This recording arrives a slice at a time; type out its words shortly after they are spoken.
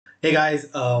Hey guys,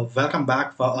 welcome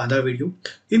back for another video.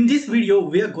 In this video,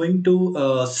 we are going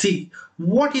to see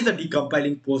what is the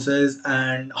decompiling process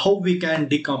and how we can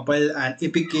decompile an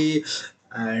APK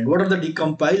and what are the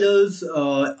decompilers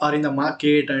are in the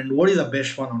market and what is the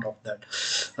best one out of that.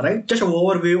 Right? Just an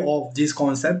overview of this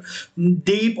concept.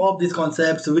 Deep of these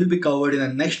concepts will be covered in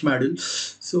the next module.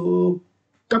 So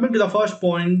coming to the first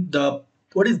point, the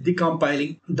what is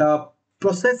decompiling? The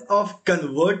process of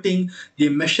converting the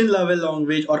machine level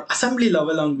language or assembly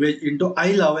level language into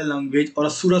high level language or a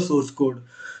pseudo source code.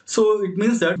 So it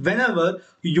means that whenever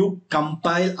you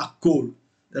compile a code,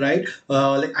 right,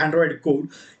 like Android code,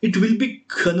 it will be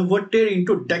converted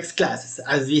into text classes.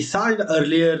 As we saw in the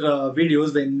earlier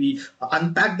videos, when we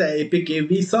unpacked the APK,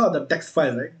 we saw the text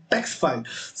file, right? Text file.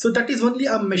 So that is only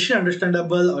a machine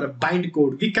understandable or a byte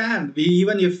code. We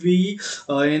even if we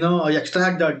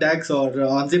extract the text or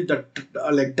unzip the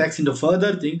like text into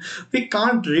further thing, we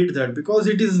can't read that because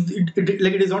it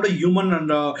is not a human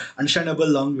and understandable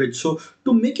language. So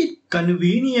to make it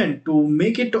convenient, to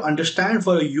make it to understand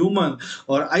for a human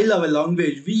or high level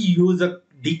language, we use the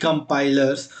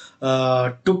decompilers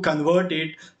to convert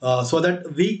it so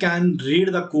that we can read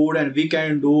the code and we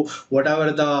can do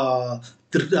whatever the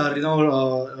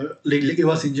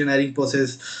reverse engineering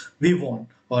process we want,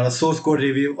 or a source code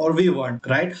review or we want,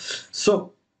 right?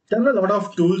 So there are a lot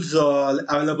of tools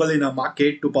available in a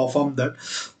market to perform that,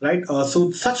 right?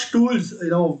 So such tools,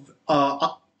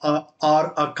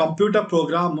 are a computer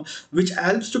program which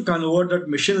helps to convert that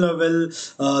machine level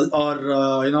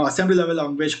or assembly level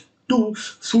language to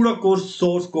pseudocode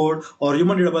source code or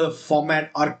human readable format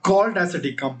are called as a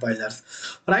decompilers,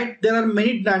 right? There are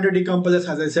many standard decompilers,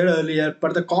 as I said earlier,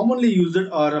 but the commonly used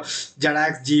are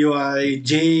JADAX, GUI,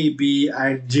 JEB,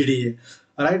 and GDA.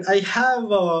 Right? I have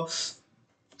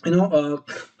you know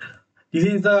this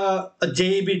is a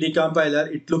JEB decompiler.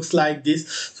 It looks like this,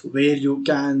 so where you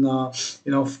can go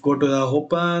to the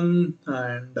open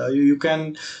and you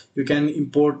can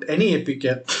import any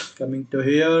APK. Coming to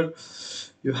here,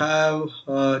 you have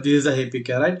this is the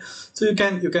APK, right? So you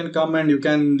can come and you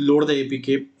can load the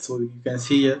APK. So you can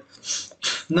see here.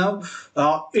 Now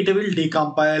it will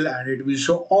decompile and it will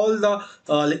show all the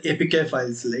like APK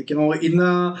files, like in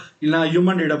a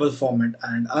human readable format.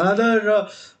 And another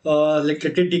like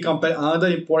let it decompile. Another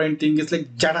important thing is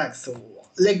like JADAX. So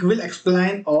like we'll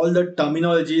explain all the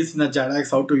terminologies in the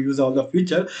JADAX, how to use all the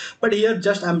feature. But here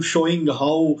just I'm showing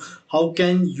how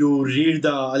can you read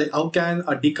the like how can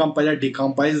a decompiler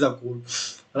decompiles the code,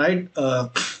 right?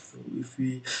 So if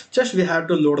we have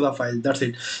to load the file, that's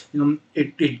it.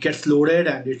 It gets loaded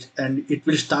and it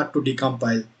will start to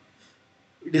decompile.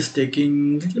 It is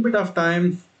taking a little bit of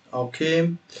time.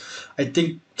 Okay, I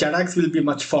think JADAX will be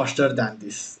much faster than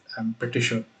this, I'm pretty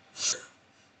sure.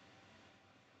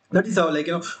 That is how,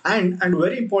 and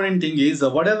very important thing is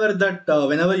whatever that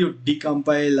whenever you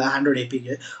decompile a Android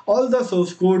APK, all the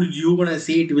source code you're gonna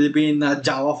see it will be in a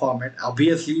Java format.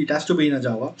 Obviously it has to be in a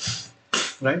Java,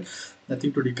 right?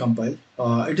 Nothing to decompile.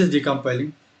 It is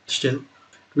decompiling still.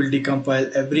 It will decompile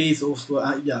every source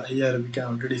code. Yeah, here we can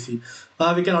already see.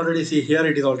 We can already see here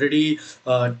it is already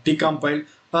decompiled.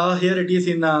 Here it is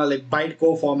in like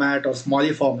bytecode format or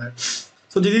smally format.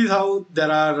 So this is how there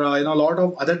are a lot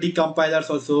of other decompilers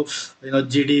also,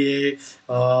 GDA,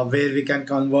 where we can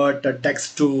convert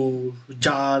text to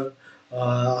jar,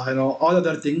 all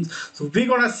other things. So we're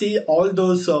gonna see all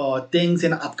those things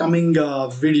in upcoming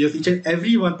videos, each and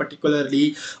every one,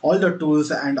 particularly all the tools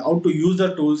and how to use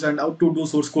the tools and how to do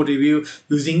source code review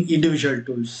using individual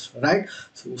tools, right?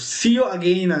 So see you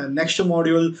again next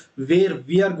module, where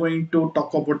we are going to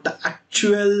talk about the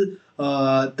actual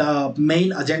the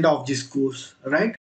main agenda of this course, right?